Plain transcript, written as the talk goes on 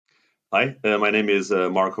Hi, my name is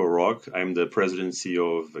Marco Rock. I'm the president and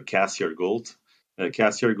CEO of Cassiar Gold.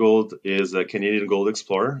 Cassiar Gold is a Canadian gold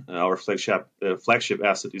explorer. Our flagship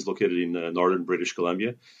asset is located in northern British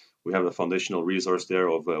Columbia. We have a foundational resource there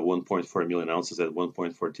of 1.4 million ounces at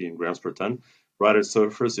 1.14 grams per ton, right at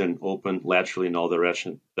surface and open laterally in all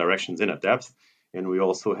directions and at depth. And we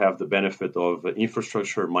also have the benefit of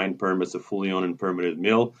infrastructure, mine permits, a fully owned and permitted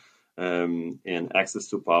mill, and access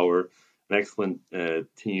to power, an excellent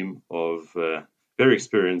team of very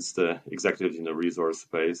experienced executives in the resource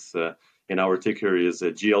space. And our ticker is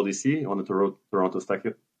GLDC on the Toronto Stock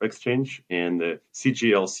Exchange and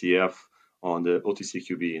CGLCF on the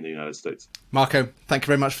OTCQB in the United States. Marco, thank you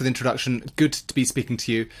very much for the introduction. Good to be speaking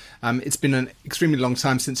to you. It's been an extremely long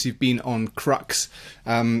time since you've been on Crux,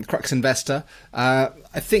 Crux Investor. I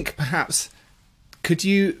think perhaps could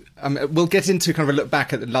you, we'll get into kind of a look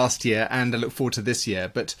back at the last year and a look forward to this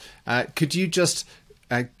year, but could you just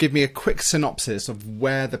give me a quick synopsis of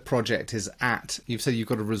where the project is at? You've said you've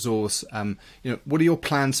got a resource. What are your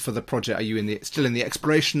plans for the project? Are you still in the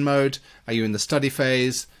exploration mode? Are you in the study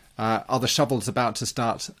phase? Are the shovels about to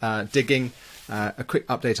start digging? A quick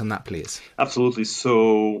update on that, please. Absolutely.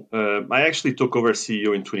 So I actually took over as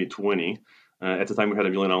CEO in 2020. At the time, we had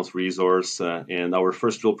a million-ounce resource, and our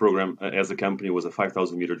first drill program as a company was a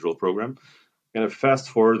 5,000-meter drill program. And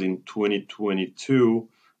fast forward in 2022,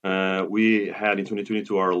 we had in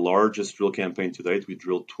 2022 our largest drill campaign to date. We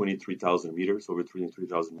drilled 23,000 meters, over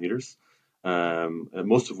 23,000 meters,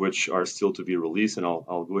 most of which are still to be released, and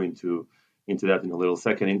I'll go into that in a little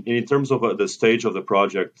second. In terms of the stage of the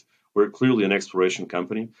project, we're clearly an exploration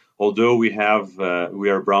company. Although we are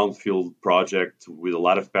a brownfield project with a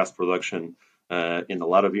lot of past production and a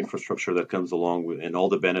lot of infrastructure that comes along with, and all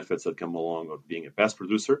the benefits that come along of being a past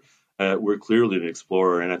producer, we're clearly an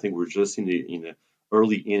explorer, and I think we're just in the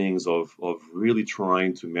early innings of really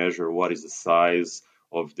trying to measure what is the size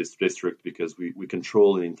of this district, because we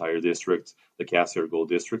control the entire district, the Cassiar Gold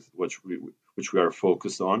District, which we are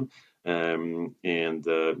focused on.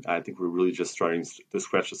 I think we're really just starting to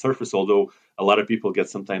scratch the surface, although a lot of people get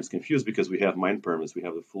sometimes confused because we have mine permits, we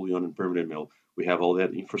have the fully owned and permitted mill, we have all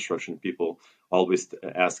that infrastructure, and people always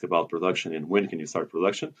ask about production and when can you start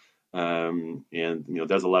production.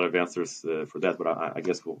 There's a lot of answers for that, but I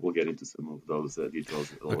guess we'll get into some of those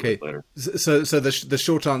details a little bit later. So the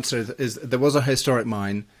short answer is there was a historic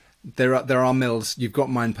mine. There are mills. You've got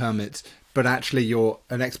mine permits, but actually you're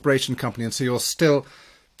an exploration company, and so you're still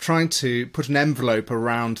trying to put an envelope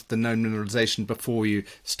around the known mineralization before you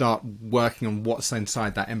start working on what's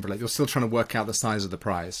inside that envelope. You're still trying to work out the size of the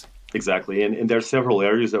prize. Exactly, and there are several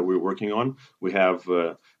areas that we're working on. We have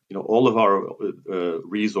all of our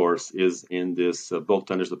resource is in this bulk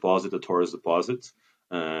tonnage deposit, the Taurus deposit,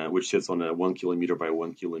 which sits on a 1 kilometer by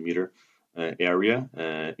 1 kilometer area,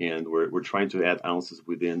 and we're trying to add ounces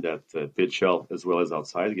within that pit shell as well as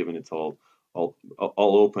outside, given it's all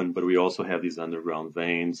open. But we also have these underground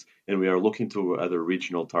veins, and we are looking to other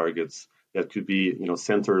regional targets that could be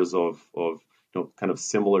centers of kind of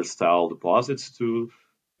similar style deposits to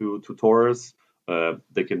Taurus.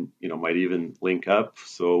 They can might even link up.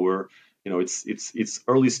 So we're it's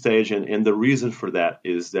early stage, and the reason for that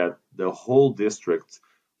is that the whole district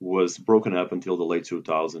was broken up until the late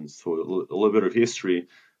 2000s. So a little bit of history.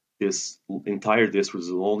 This entire district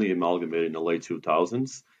was only amalgamated in the late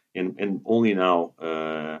 2000s, and only now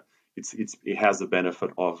it has the benefit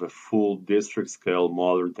of a full district scale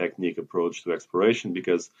modern technique approach to exploration,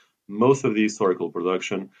 because most of the historical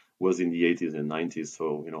production was in the 80s and 90s.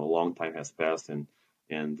 So a long time has passed, and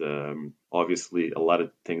obviously a lot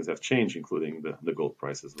of things have changed, including the gold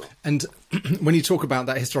price as well. And when you talk about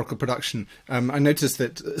that historical production, I noticed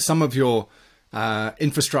that some of your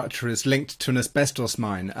infrastructure is linked to an asbestos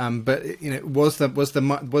mine. But was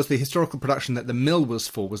the historical production that the mill was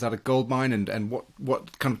for, was that a gold mine, and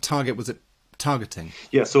what kind of target was it targeting?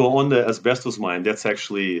 Yeah, so on the asbestos mine, that's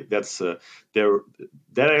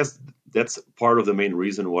part of the main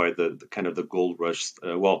reason why the kind of the gold rush,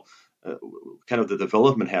 kind of the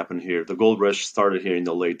development happened here. The gold rush started here in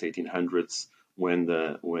the late 1800s when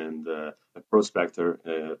the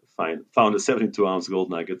prospector found a 72-ounce gold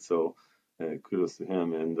nugget. So kudos to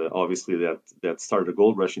him, and obviously that started a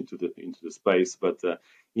gold rush into the space. But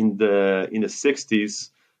in the 60s,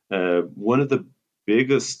 one of the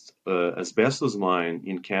biggest asbestos mine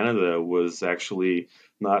in Canada was actually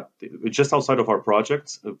not just outside of our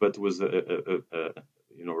project, but was a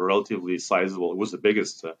relatively sizable. It was the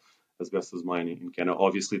biggest asbestos mine in Canada.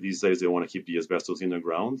 Obviously, these days they want to keep the asbestos in the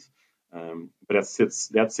ground, but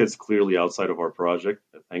that sits clearly outside of our project,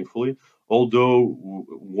 thankfully. Although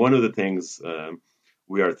one of the things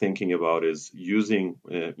we are thinking about is using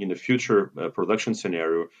in a future production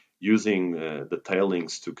scenario, using the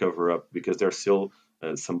tailings to cover up, because there's still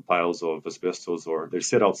some piles of asbestos, or they're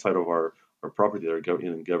set outside of our property that are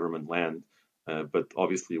in government land. But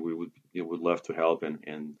obviously, we would love to help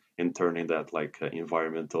and turn in that like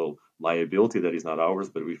environmental liability that is not ours.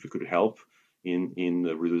 But if we could help in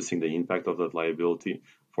reducing the impact of that liability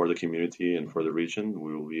for the community and for the region,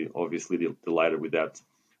 we will be obviously delighted with that.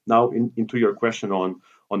 Now, into your question on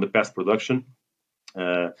the past production,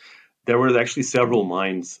 there were actually several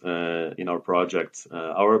mines in our project.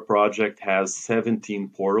 Our project has 17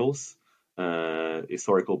 portals,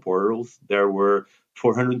 historical portals. There were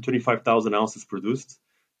 425,000 ounces produced.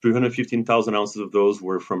 315,000 ounces of those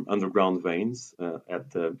were from underground veins at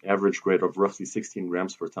the average grade of roughly 16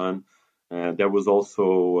 grams per ton. There was also,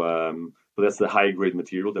 so that's the high grade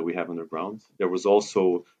material that we have underground. There was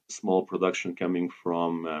also small production coming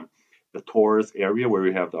from the Taurus area where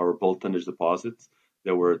we have our bulk tonnage deposits.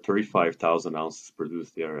 There were 35,000 ounces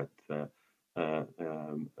produced there at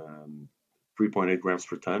 3.8 grams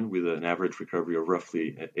per ton with an average recovery of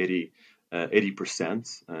roughly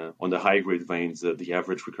 80%. On the high grade veins, the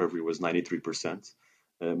average recovery was 93%.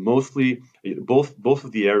 Mostly, both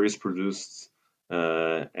of the areas produced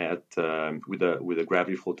with a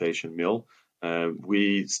gravity flotation mill.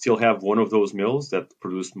 We still have one of those mills that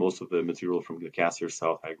produced most of the material from the Cassiar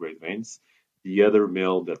South high grade veins. The other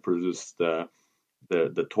mill that produced the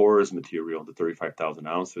Taurus material, the 35,000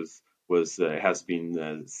 ounces, has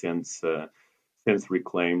been since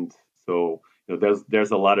reclaimed. So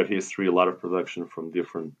there's a lot of history, a lot of production from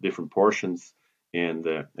different portions, and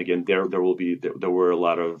again there were a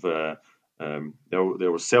lot of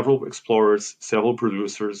there were several explorers, several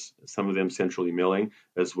producers, some of them centrally milling,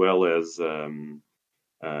 as well as the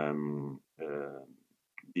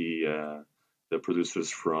producers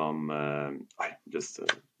from I just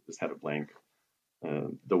had a blank.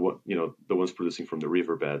 The ones producing from the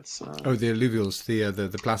riverbeds. The alluvials,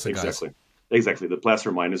 the placer guys. Exactly, the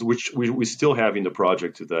placer miners, which we still have in the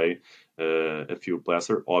project today. A few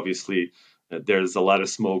placer. Obviously, there's a lot of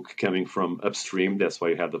smoke coming from upstream. That's why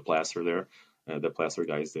you have the placer there, the placer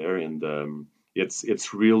guys there, and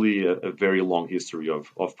it's really a very long history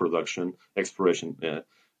of production, exploration,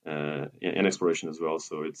 and exploration as well.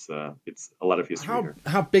 So it's a lot of history here.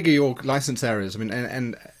 How big are your license areas? I mean,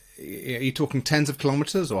 and are you talking tens of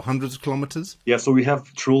kilometers or hundreds of kilometers? Yeah, so we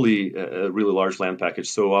have truly a really large land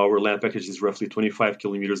package. So our land package is roughly 25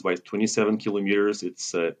 kilometers by 27 kilometers.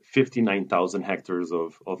 It's 59,000 hectares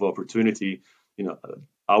of opportunity.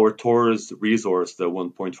 Our Taurus resource, the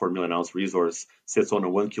 1.4 million ounce resource, sits on a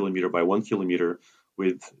 1 kilometer by 1 kilometer,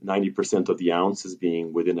 with 90% of the ounces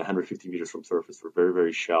being within 150 meters from surface. We're very,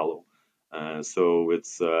 very shallow. So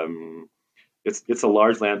it's a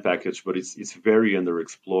large land package, but it's very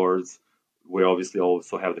underexplored. We obviously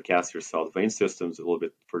also have the Cassiar South vein systems a little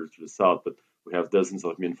bit further to the south, but we have dozens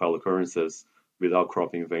of min-file occurrences with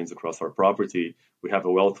outcropping veins across our property. We have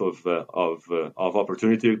a wealth of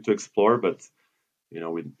opportunity to explore, but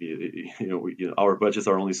our budgets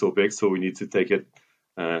are only so big, so we need to take it.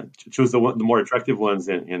 Choose the more attractive ones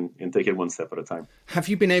and take it one step at a time. Have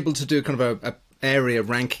you been able to do kind of a area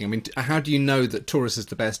ranking? I mean, how do you know that Taurus is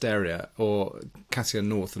the best area, or Cassiar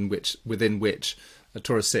North, and within which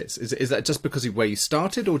Taurus sits? Is that just because of where you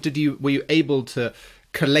started, or were you able to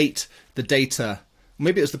collate the data?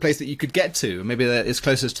 Maybe it was the place that you could get to. Maybe that is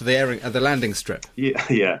closest to the area, the landing strip.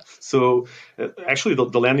 Yeah. So actually,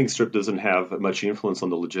 the landing strip doesn't have much influence on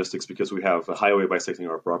the logistics because we have a highway bisecting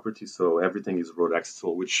our property. So everything is road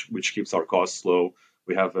accessible, which keeps our costs low.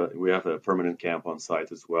 We have a permanent camp on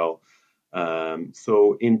site as well.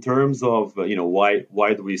 So in terms of why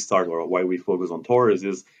do we start, or why we focus on Taurus,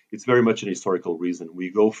 it's very much an historical reason. We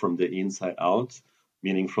go from the inside out,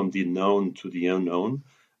 meaning from the known to the unknown.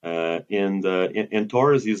 And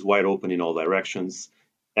Taurus is wide open in all directions.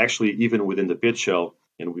 Actually, even within the pit shell,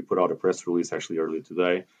 and we put out a press release actually earlier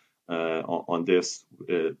today on this.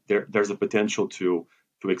 There's a potential to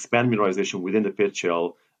expand mineralization within the pit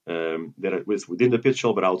shell, that it was within the pit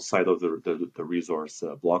shell, but outside of the resource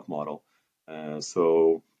block model.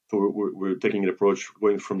 So we're taking an approach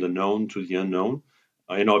going from the known to the unknown,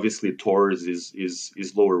 and obviously Taurus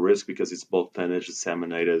is lower risk because it's bulk tonnage, it's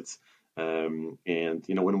disseminated. And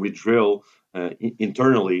when we drill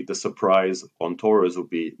internally, the surprise on Taurus will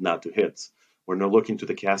be not to hit. We're now looking to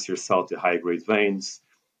the Cassiar South, the high grade veins.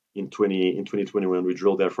 In 2020, when we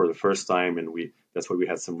drilled there for the first time, and that's why we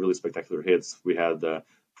had some really spectacular hits. We had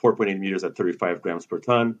 4.8 meters at 35 grams per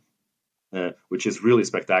ton. which is really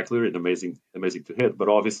spectacular and amazing to hit. But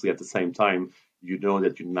obviously, at the same time, you know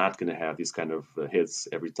that you're not going to have these kind of hits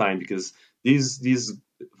every time, because these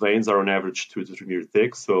veins are on average 2 to 3 meters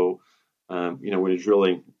thick. So when you're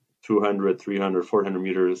drilling 200, 300, 400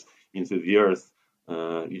 meters into the earth,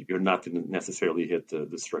 you're not going to necessarily hit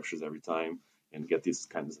the structures every time and get these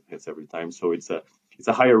kinds of hits every time. So it's a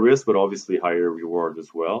higher risk, but obviously higher reward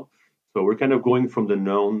as well. So we're kind of going from the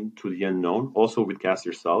known to the unknown, also with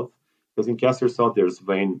Cassiar South, because in Cassiar South there's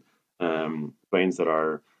veins that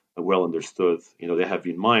are well understood. They have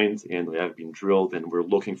been mined and they have been drilled, and we're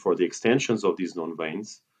looking for the extensions of these known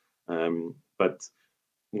veins. But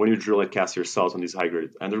when you drill at Cassiar South on these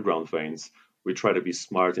high-grade underground veins, we try to be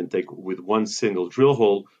smart and take with one single drill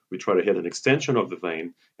hole, we try to hit an extension of the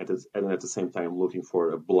vein, and at the same time looking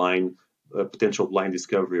for a potential blind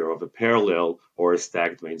discovery of a parallel or a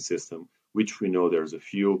stacked vein system, which we know there's a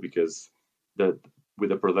few, because with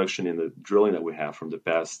the production and the drilling that we have from the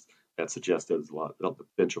past, that suggests there's a lot of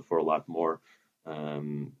potential for a lot more.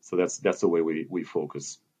 So that's the way we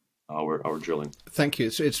focus our drilling. Thank you.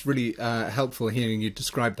 It's really helpful hearing you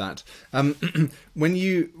describe that.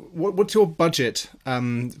 What's your budget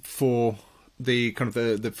for the kind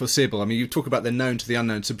of the foreseeable? I mean, you talk about the known to the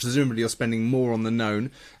unknown, so presumably you're spending more on the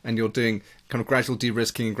known, and you're doing kind of gradual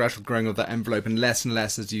de-risking and gradual growing of that envelope, and less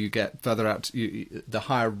as you get further out. The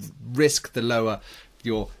higher risk, the lower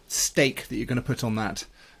your stake that you're going to put on that.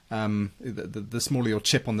 The smaller your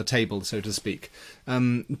chip on the table, so to speak.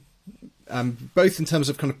 Both in terms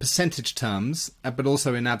of kind of percentage terms, but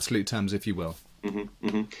also in absolute terms, if you will. Mm-hmm,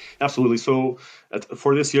 mm-hmm. Absolutely. So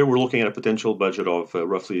for this year, we're looking at a potential budget of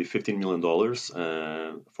roughly $15 million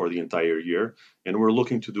for the entire year. And we're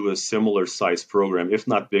looking to do a similar size program, if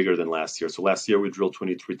not bigger than last year. So last year, we drilled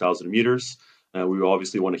 23,000 meters. We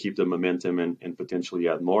obviously want to keep the momentum and potentially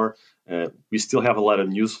add more. We still have a lot of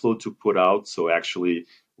news flow to put out. So actually,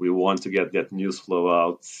 we want to get that news flow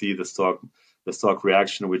out, see the stock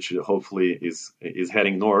reaction, which hopefully is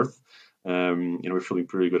heading north. We're feeling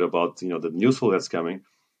pretty good about the news flow that's coming,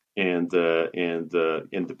 and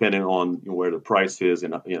depending on where the price is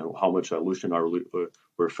and how much dilution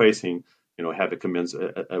we're facing, have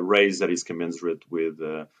a raise that is commensurate with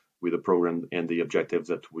the program and the objectives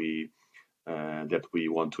that we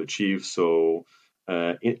want to achieve. So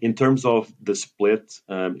in terms of the split,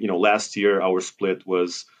 last year our split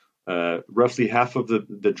was roughly half of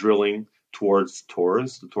the drilling towards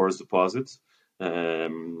the Taurus deposits.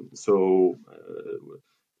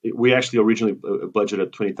 We actually originally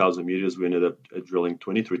budgeted 20,000 meters. We ended up drilling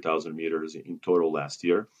 23,000 meters in total last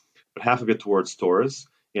year, but half of it towards Taurus.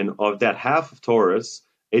 And of that half of Taurus,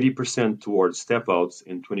 80% towards step outs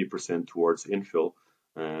and 20% towards infill.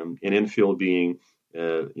 And infill being,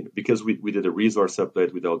 because we did a resource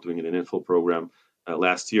update without doing an infill program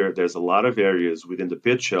last year, there's a lot of areas within the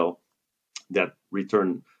pit shell that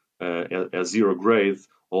return as zero grade,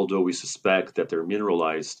 although we suspect that they're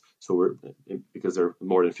mineralized. So because they're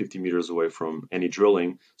more than 50 meters away from any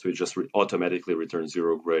drilling, so it just automatically returns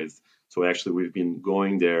zero grade. So actually, we've been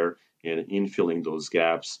going there and infilling those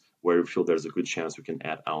gaps where we feel there's a good chance we can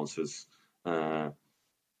add ounces.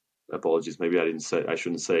 Apologies, maybe I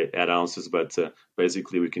shouldn't say add ounces, but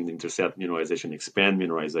basically we can intercept mineralization, expand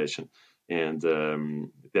mineralization, and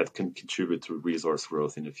that can contribute to resource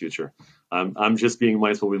growth in the future. I'm just being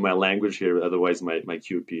mindful with my language here, otherwise my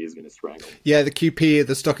QP is going to strangle. Yeah, the QP,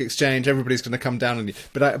 the stock exchange, everybody's going to come down on you.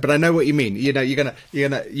 But I know what you mean. You've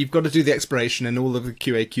got to do the exploration and all of the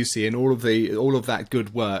QA QC and all of that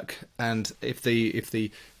good work. And if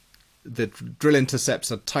the drill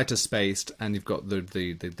intercepts are tighter spaced and you've got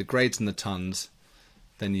the grades and the tons,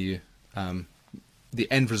 then you the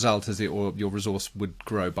end result is your resource would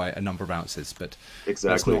grow by a number of ounces. But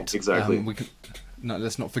exactly.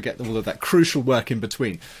 Let's not forget all of that crucial work in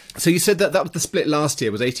between. So you said that was the split last year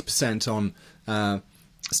was 80% on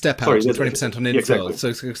step out and 20% on infill.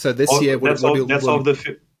 Exactly. So this year,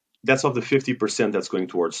 that's of the 50% that's going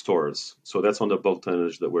towards Taurus. So that's on the bulk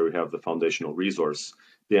tonnage where we have the foundational resource.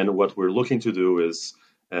 Then what we're looking to do is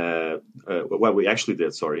what we actually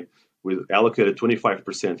did. We allocated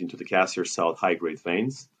 25% into the Cassiar South high-grade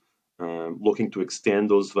veins, looking to extend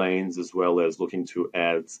those veins as well as looking to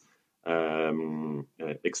add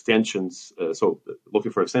extensions. So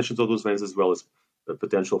looking for extensions of those veins as well as the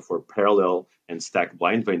potential for parallel and stacked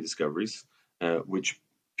blind vein discoveries, which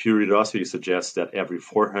periodicity suggests that every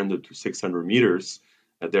 400 to 600 meters,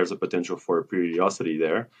 there's a potential for a periodicity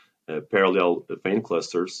there, parallel vein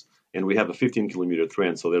clusters. And we have a 15-kilometer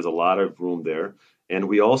trend, so there's a lot of room there. And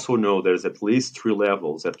we also know there's at least 3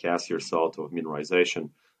 levels at Cassiar South of mineralization.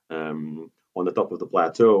 On the top of the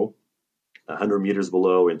plateau, 100 meters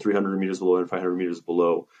below and 300 meters below and 500 meters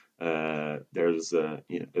below, there's vein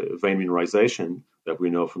mineralization that we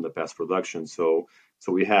know from the past production. So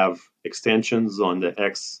we have extensions on the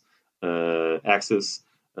x axis,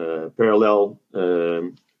 parallel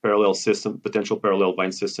system, potential parallel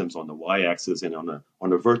vein systems on the y-axis, and on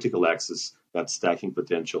a vertical axis, that stacking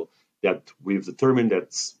potential that we've determined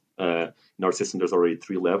that's in our system. There's already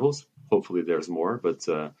 3 levels. Hopefully, there's more, but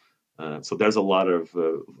so there's a lot of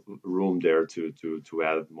room there to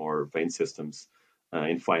add more vein systems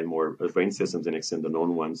and find more vein systems and extend the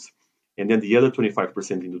known ones. And then the other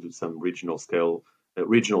 25% into some regional scale,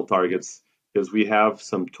 regional targets, because we have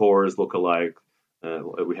some TORs lookalike.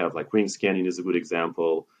 We have like Wings Canyon is a good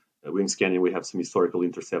example. Wings Canyon, we have some historical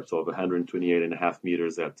intercepts of 128.5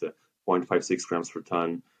 meters at 0.56 grams per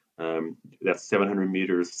ton. That's 700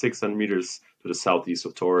 meters, 600 meters to the southeast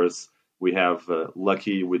of Taurus. We have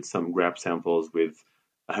Lucky with some grab samples with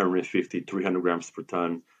 150, 300 grams per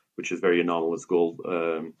ton, which is very anomalous gold.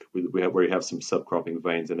 Where we have some subcropping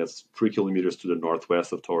veins, and that's 3 kilometers to the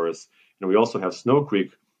northwest of Taurus. And we also have Snow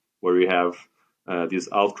Creek, where we have these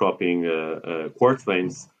outcropping quartz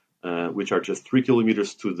veins, which are just 3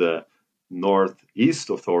 kilometers to the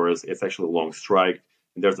northeast of Taurus. It's actually a long strike,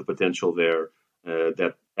 and there's a potential there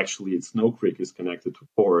that actually Snow Creek is connected to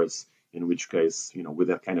Taurus, in which case, with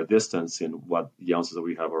that kind of distance and what the ounces that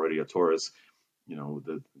we have already at Taurus,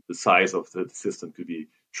 the size of the system could be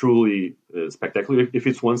truly spectacular if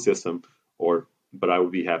it's one system, but I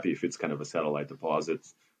would be happy if it's kind of a satellite deposit.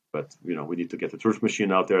 But, we need to get the turf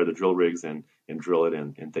machine out there, the drill rigs, and drill it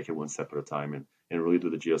and take it one step at a time and really do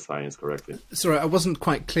the geoscience correctly. Sorry, I wasn't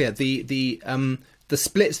quite clear. The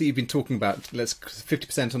splits that you've been talking about, let's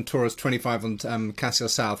 50% on Taurus, 25 on Cassiar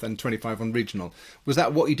South, and 25 on regional. Was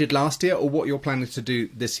that what you did last year, or what you're planning to do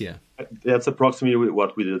this year? That's approximately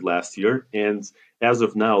what we did last year, and as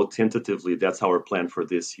of now, tentatively, that's our plan for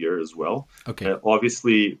this year as well. Okay.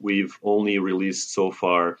 Obviously, we've only released so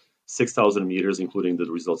far 6,000 meters, including the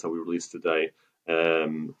results that we released today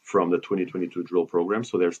from the 2022 drill program.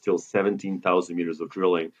 So there's still 17,000 meters of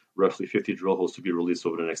drilling, roughly 50 drill holes to be released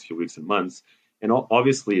over the next few weeks and months. And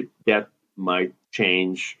obviously, that might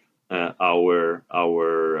change our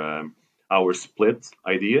split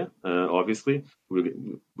idea. Obviously,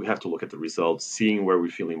 we have to look at the results, seeing where we're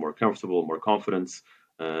feeling more comfortable, more confidence,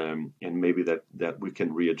 and maybe that we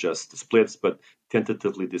can readjust the splits. But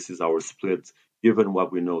tentatively, this is our split, given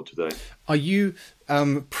what we know today. Are you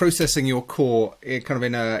processing your core kind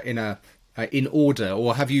of in order,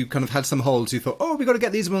 or have you kind of had some holes you thought, we've got to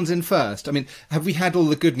get these ones in first? I mean, have we had all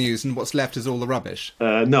the good news and what's left is all the rubbish?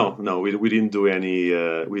 No, we didn't do any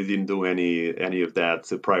of that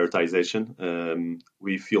prioritization.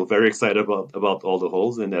 We feel very excited about all the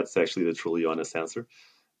holes, and that's actually the truly honest answer.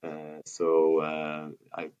 So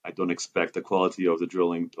I don't expect the quality of the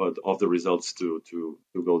drilling of the results to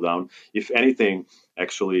go down. If anything,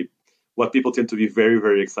 actually, what people tend to be very,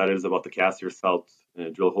 very excited is about the Cassiar South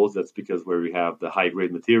drill holes. That's because where we have the high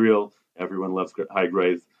grade material, everyone loves high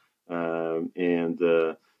grade, and from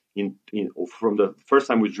the first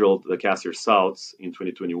time we drilled the Cassiar South in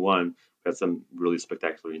 2021, we had some really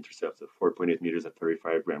spectacular intercepts of 4.8 meters at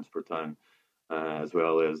 35 grams per ton. As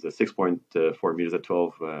well as 6.4 meters at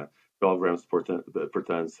 12 grams per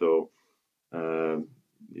ton. So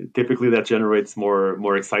typically that generates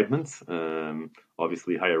more excitement.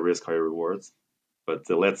 Obviously, higher risk, higher rewards. But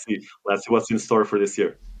let's see what's in store for this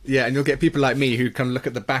year. Yeah, and you'll get people like me who kind of look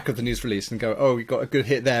at the back of the news release and go, "Oh, you got a good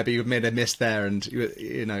hit there, but you've made a miss there." And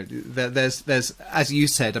there's as you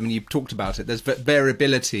said, I mean, you talked about it. There's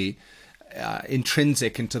variability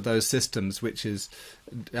intrinsic into those systems, which is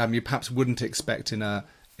you perhaps wouldn't expect in a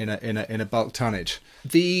bulk tonnage.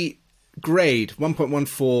 The grade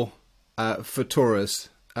 1.14 for Taurus,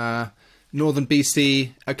 northern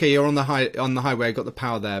BC. Okay, you're on the highway, got the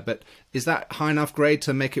power there, but is that high enough grade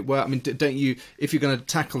to make it work? I mean, don't you, if you're going to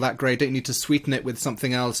tackle that grade, don't you need to sweeten it with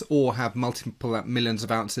something else or have multiple millions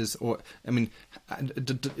of ounces? Or I mean,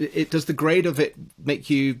 does the grade of it make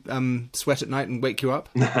you sweat at night and wake you up?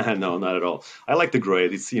 No, not at all. I like the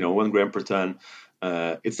grade. It's 1 gram per ton.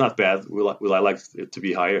 It's not bad. Will I like it to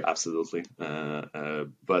be higher? Absolutely.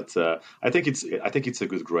 But I think it's a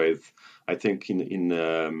good grade. I think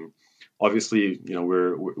obviously,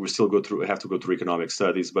 we still have to go through economic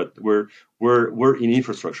studies, but we're in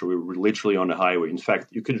infrastructure. We're literally on the highway. In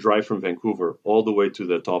fact, you could drive from Vancouver all the way to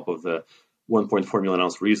the top of the 1.4 million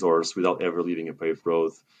ounce resource without ever leaving a paved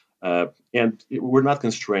road. And we're not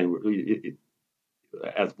constrained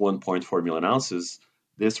at 1.4 million ounces.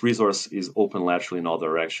 This resource is open laterally in all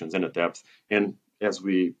directions and at depth. And as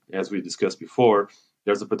we discussed before,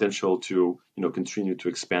 there's a potential to continue to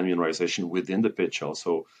expand mineralization within the pit shell.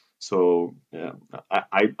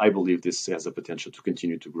 I believe this has a potential to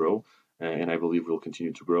continue to grow, and I believe will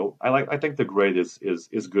continue to grow. I think the grade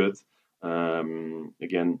is good.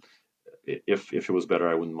 Again, if it was better,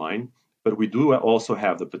 I wouldn't mind. But we do also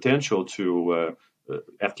have the potential to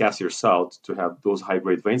at Cassiar South to have those high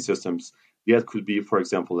grade vein systems. That could be, for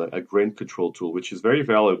example, a grain control tool, which is very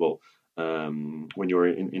valuable when you're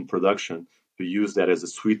in production, to use that as a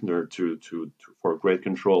sweetener for grade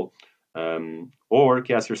control. Or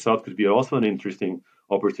Cassiar South could be also an interesting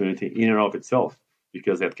opportunity in and of itself,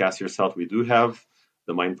 because at Cassiar South we do have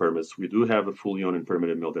the mine permits. We do have a fully owned and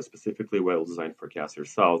permitted mill that's specifically well designed for Cassiar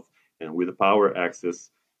South, and with the power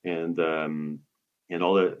access and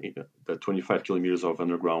all the 25 kilometers of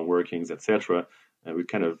underground workings, etc. We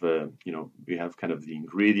kind of we have kind of the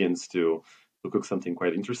ingredients to cook something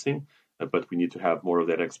quite interesting. But we need to have more of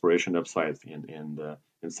that exploration upside and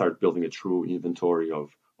start building a true inventory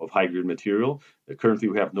of high grade material. Currently,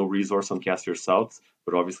 we have no resource on Cassiar South,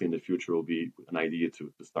 but obviously in the future will be an idea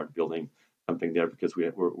to start building something there, because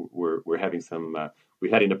we're having some. We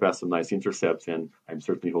had in the past some nice intercepts, and I'm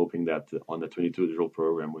certainly hoping that on the 22 drill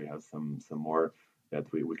program we have some more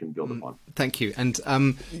that we can build upon. Thank you. And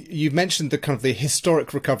you mentioned the kind of the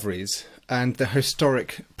historic recoveries and the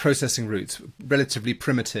historic processing routes, relatively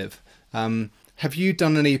primitive. Have you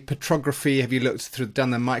done any petrography? Have you down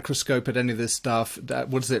the microscope at any of this stuff?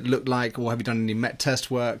 What does it look like? Or have you done any met test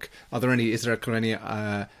work? Are there any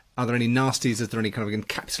nasties? Is there any kind of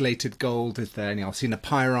encapsulated gold? Is there any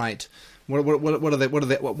arsenopyrite?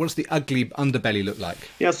 What's the ugly underbelly look like?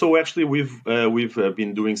 Yeah, so actually we've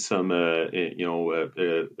been doing some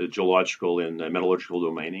geological and metallurgical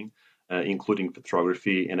domaining, including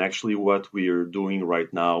petrography. And actually, what we are doing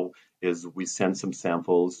right now is we send some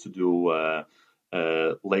samples to do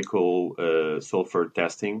LACO sulfur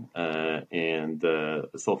testing and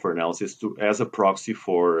sulfur analysis as a proxy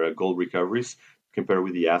for gold recoveries, compared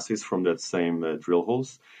with the assays from that same drill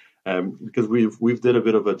holes. Because we've did a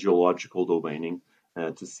bit of a geological domaining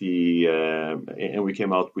to see, and we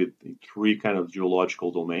came out with 3 kind of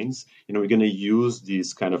geological domains. We're going to use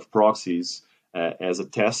these kind of proxies as a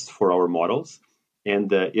test for our models,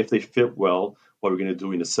 and if they fit well, what we're going to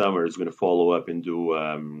do in the summer is going to follow up and do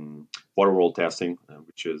water world testing,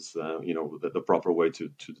 which is the proper way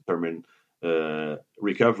to determine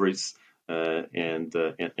recoveries, and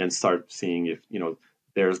start seeing if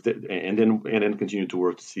and then continue to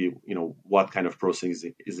work to see what kind of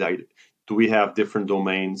processing is do we have different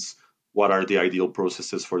domains, what are the ideal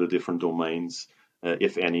processes for the different domains,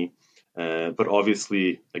 if any. But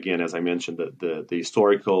obviously, again, as I mentioned, the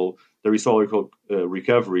historical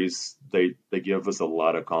recoveries, they give us a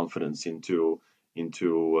lot of confidence into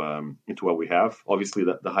what we have. Obviously,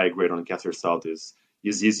 the high grade on Cassiar South is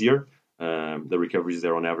easier. The recoveries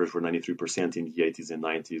there on average were 93% in the 80s and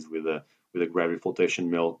 90s with a gravity flotation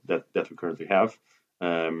mill that we currently have.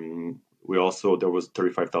 There was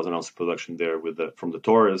 35,000 ounces of production there from the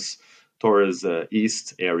Torres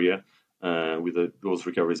East area, with those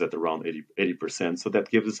recoveries at around 80%. So that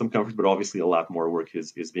gives us some comfort, but obviously a lot more work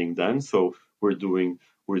is being done. So we're doing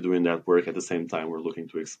that work at the same time. We're looking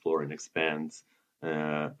to explore and expand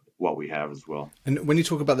what we have as well. And when you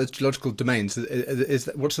talk about the geological domains,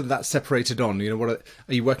 what's that separated on? Are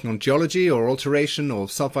you working on geology or alteration or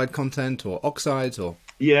sulfide content or oxides or?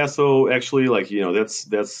 Yeah, so actually,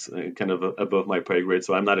 that's kind of above my pay grade.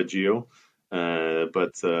 So I'm not a geo,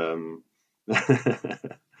 but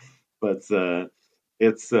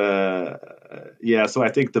it's yeah. So I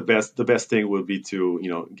think the best thing would be to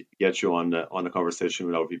get you on a conversation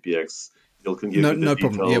with our VPX. No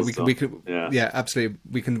problem. Yeah, we can. Yeah, absolutely.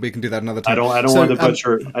 We can do that another time. I don't want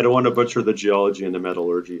to butcher the geology and the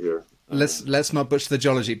metallurgy here. Let's not butcher the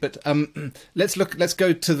geology, but let's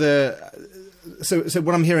go to the. So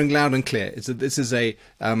what I'm hearing loud and clear is that this is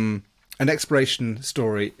an exploration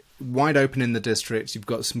story, wide open in the district. You've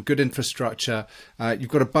got some good infrastructure. You've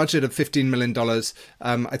got a budget of $15 million.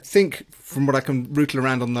 I think from what I can rootle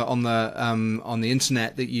around on the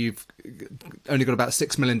internet that you've only got about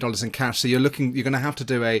 $6 million in cash. So you're going to have to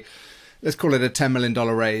do let's call it a $10 million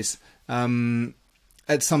raise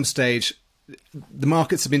at some stage. The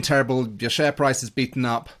markets have been terrible. Your share price is beaten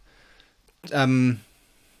up.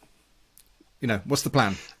 What's the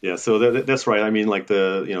plan? Yeah, so that's right. I mean,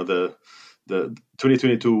 the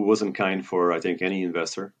 2022 wasn't kind for, I think, any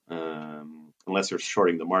investor, unless you're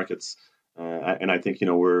shorting the markets. And I think we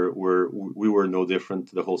were no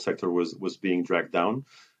different. The whole sector was being dragged down.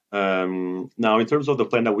 Now, in terms of the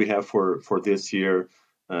plan that we have for this year,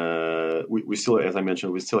 we still, as I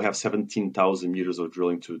mentioned, we still have 17,000 meters of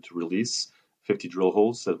drilling to release. 50 drill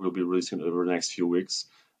holes that we'll be releasing over the next few weeks.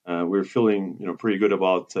 We're feeling, pretty good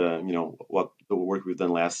about, what the work we've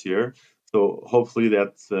done last year. So hopefully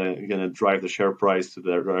that's going to drive the share price to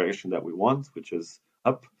the direction that we want, which is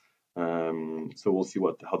up. So we'll see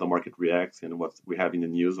how the market reacts and what we have in the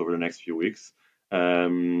news over the next few weeks.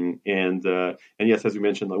 And yes, as you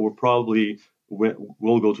mentioned, we'll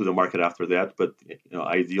go to the market after that. But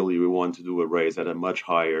ideally, we want to do a raise at a much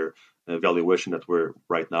higher valuation that we're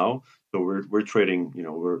right now. So we're trading.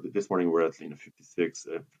 This morning we're at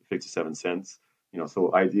 57 cents.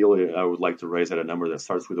 So ideally, I would like to raise at a number that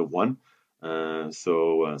starts with a 1.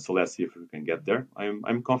 So let's see if we can get there.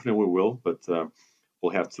 I'm confident we will, but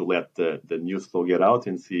we'll have to let the news flow get out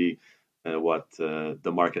and see what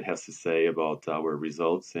the market has to say about our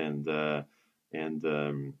results, and then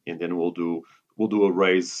we'll do a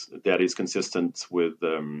raise that is consistent with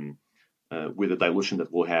the dilution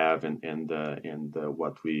that we'll have and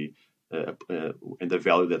what we and the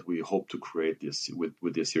value that we hope to create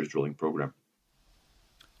with this year's drilling program.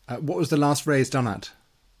 What was the last raise done at?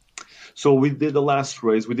 So we did the last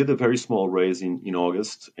raise. We did a very small raise in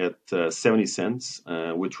August at 70 cents,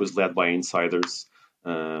 which was led by insiders.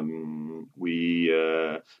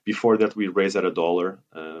 Before that we raised at $1.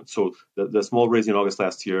 So the small raise in August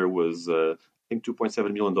last year was I think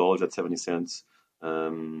 $2.7 million at 70 cents.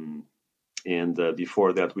 And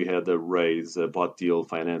before that we had a raise, bought deal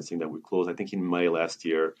financing that we closed I think in May last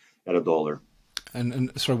year at $1.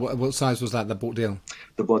 And sorry, what size was that? The bought deal?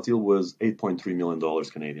 The bought deal was $8.3 million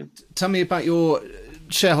Canadian. Tell me about your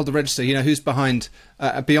shareholder register. Who's behind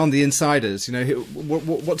beyond the insiders?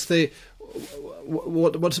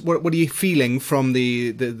 What are you feeling from the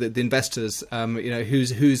investors?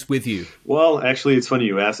 Who's with you? Well, actually, it's funny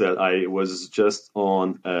you asked that. I was just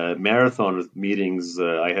on a marathon of meetings.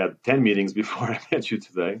 I had 10 meetings before I met you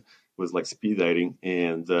today. It was like speed dating,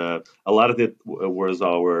 and a lot of it was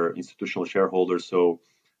our institutional shareholders. So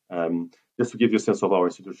just to give you a sense of our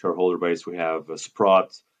institutional shareholder base, we have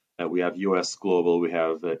Sprott, we have US Global, we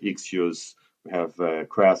have Ixios, we have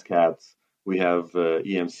Crascat, we have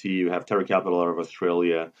EMC, we have Terra Capital out of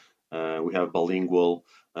Australia, we have Bilingual,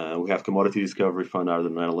 we have Commodity Discovery Fund out of the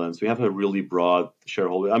Netherlands. We have a really broad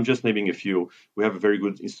shareholder. I'm just naming a few. We have a very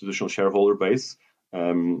good institutional shareholder base.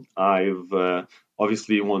 I've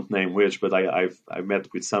obviously won't name which, but I've met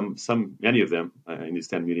with many of them in these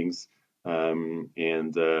 10 meetings,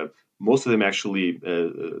 and most of them actually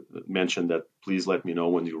mentioned that please let me know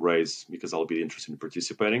when you raise because I'll be interested in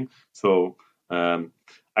participating. So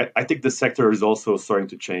I think the sector is also starting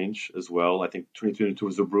to change as well. I think 2022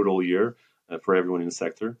 was a brutal year for everyone in the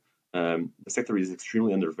sector. The sector is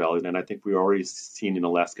extremely undervalued, and I think we already seen in the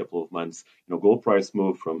last couple of months, gold price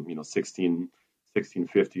moved from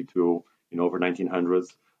 1650 to over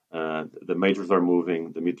 1900s. The majors are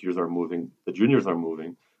moving, the mid-tiers are moving, the juniors are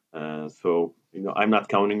moving. So I'm not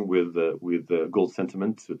counting with gold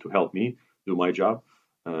sentiment to help me do my job,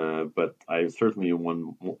 but I certainly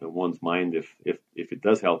one's mind if it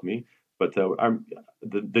does help me. But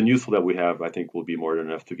the news flow that we have, I think, will be more than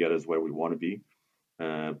enough to get us where we want to be.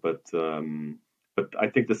 But I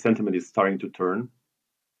think the sentiment is starting to turn,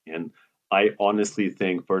 and I honestly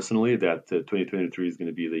think personally that 2023 is going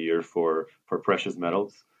to be the year for precious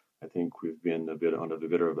metals. I think we've been a bit of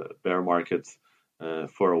a bear market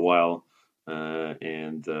for a while,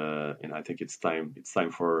 and I think it's time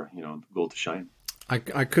for gold to shine.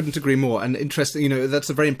 I couldn't agree more. And interesting, that's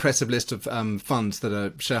a very impressive list of funds that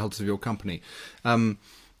are shareholders of your company.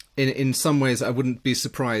 In some ways, I wouldn't be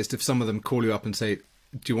surprised if some of them call you up and say,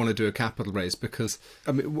 do you want to do a capital raise? Because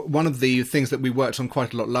one of the things that we worked on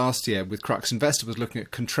quite a lot last year with Crux Investor was looking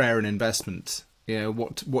at contrarian investments.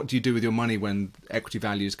 What do you do with your money when equity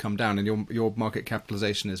values come down? And your market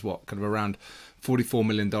capitalization is what, kind of around $44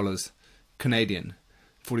 million Canadian,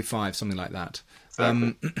 45, something like that.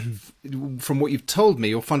 Exactly. From what you've told me,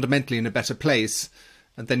 you're fundamentally in a better place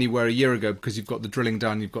than you were a year ago because you've got the drilling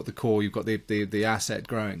done, you've got the core, you've got the asset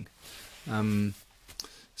growing.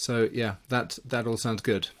 So yeah, that all sounds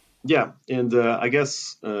good. Yeah, and I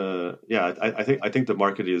guess I think the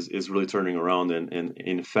market is really turning around, and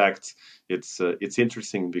in fact, it's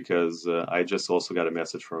interesting because I just also got a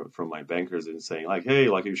message from my bankers and saying like, hey,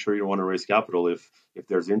 like, are you sure you want to raise capital if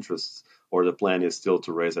there's interest, or the plan is still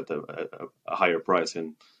to raise at a higher price?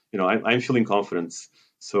 And I'm feeling confident.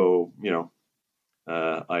 So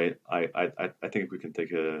I think we can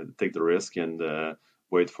take the risk and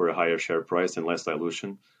wait for a higher share price and less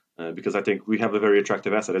dilution. Because I think we have a very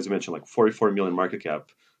attractive asset, as you mentioned, like 44 million market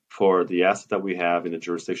cap for the asset that we have in the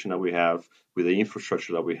jurisdiction that we have, with the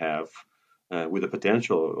infrastructure that we have, with the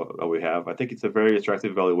potential that we have. I think it's a very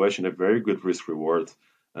attractive valuation, a very good risk reward.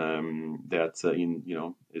 That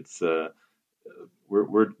it's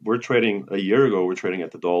we're trading a year ago. We're trading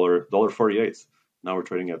at the dollar 48. Now we're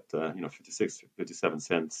trading at 56, 57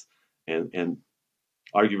 cents, and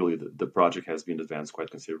arguably the project has been advanced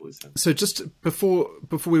quite considerably since. So just before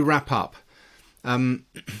we wrap up,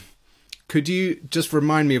 could you just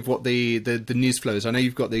remind me of what the news flow is? I know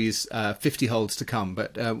you've got these 50 holds to come,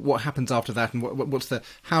 but what happens after that, and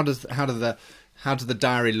how does the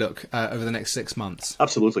diary look over the next 6 months?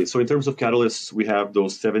 Absolutely. So in terms of catalysts, we have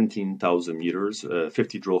those 17,000 meters,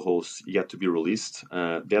 50 drill holes yet to be released.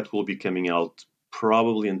 That will be coming out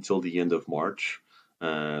probably until the end of March.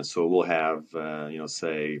 So we'll have,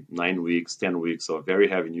 say 9 weeks, 10 weeks of very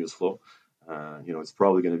heavy news flow. It's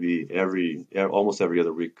probably going to be almost every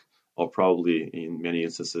other week, or probably in many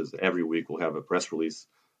instances, every week we'll have a press release.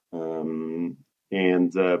 And in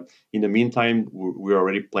the meantime, we're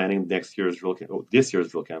already planning this year's drill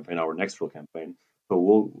campaign, our next drill campaign. So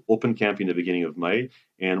we'll open camp in the beginning of May,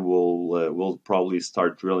 and we'll probably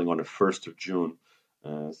start drilling on the 1st of June.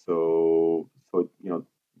 So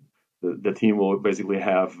the team will basically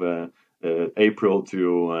have April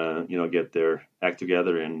to get their act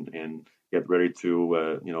together and get ready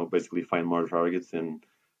to basically find more targets and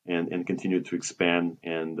continue to expand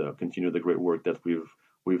and continue the great work that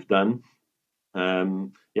we've done. So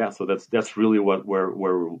that's really where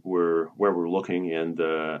we're looking, and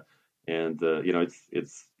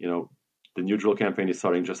it's the new drill campaign is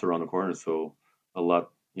starting just around the corner, so a lot,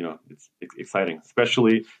 it's exciting,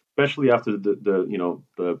 especially after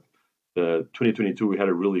the 2022 we had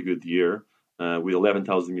a really good year with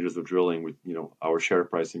 11,000 meters of drilling, with our share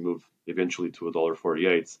pricing moved eventually to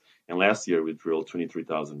 $1.48, and last year we drilled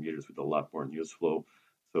 23,000 meters with a lot more news flow.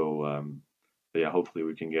 So hopefully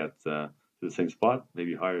we can get to the same spot,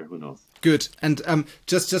 maybe higher, who knows. Good. And I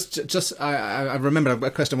remember a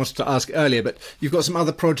question I wanted to ask earlier, but you've got some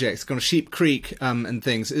other projects, kind of Sheep Creek and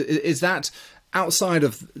things. Is that outside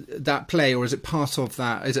of that play, or is it part of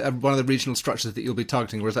that? Is it one of the regional structures that you'll be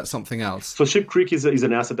targeting, or is that something else? So Sheep Creek is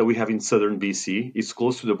an asset that we have in southern BC. It's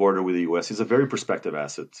close to the border with the US. It's a very prospective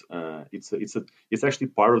asset. It's actually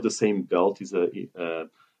part of the same belt. It's a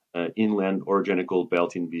inland orogenical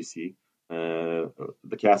belt in BC.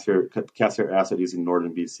 The Cassiar asset is in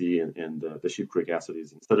northern BC, and the Sheep Creek asset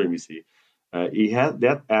is in southern BC.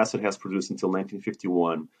 That asset has produced until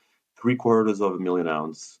 1951 750,000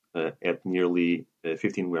 ounce at nearly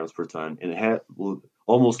 15 grams per ton, and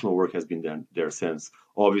almost no work has been done there since.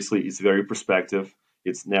 Obviously, it's very prospective.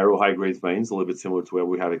 It's narrow, high-grade veins, a little bit similar to what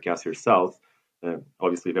we have at Cassiar South.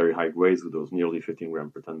 Obviously, very high grades with those nearly 15 gram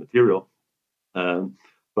per ton material.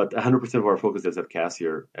 But 100% of our focus is at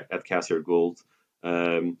Cassiar Gold.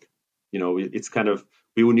 It's kind of,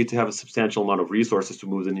 we would need to have a substantial amount of resources to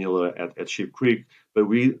move the needle at Sheep Creek, but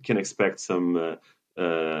we can expect some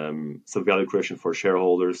value creation for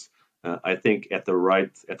shareholders. I think at the right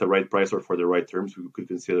price or for the right terms, we could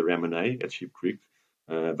consider M&A at Sheep Creek,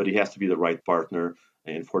 but it has to be the right partner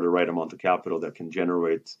and for the right amount of capital that can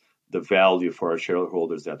generate the value for our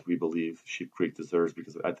shareholders that we believe Sheep Creek deserves,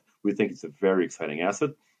 because we think it's a very exciting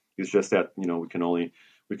asset. It's just that we only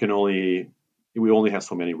have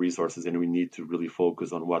so many resources, and we need to really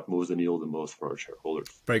focus on what moves the needle the most for our shareholders.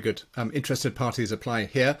 Very good. Interested parties apply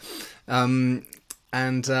here. And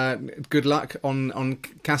good luck on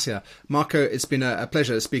Cassiar. Marco, it's been a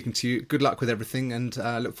pleasure speaking to you. Good luck with everything, and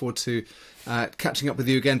look forward to catching up with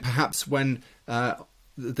you again, perhaps when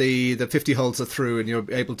the 50 holes are through and you're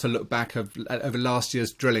able to look back over last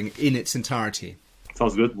year's drilling in its entirety.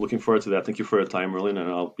 Sounds good. Looking forward to that. Thank you for your time, Merlin, and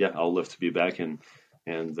I'll love to be back and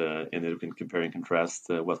then we can compare and contrast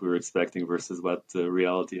what we were expecting versus what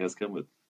reality has come with.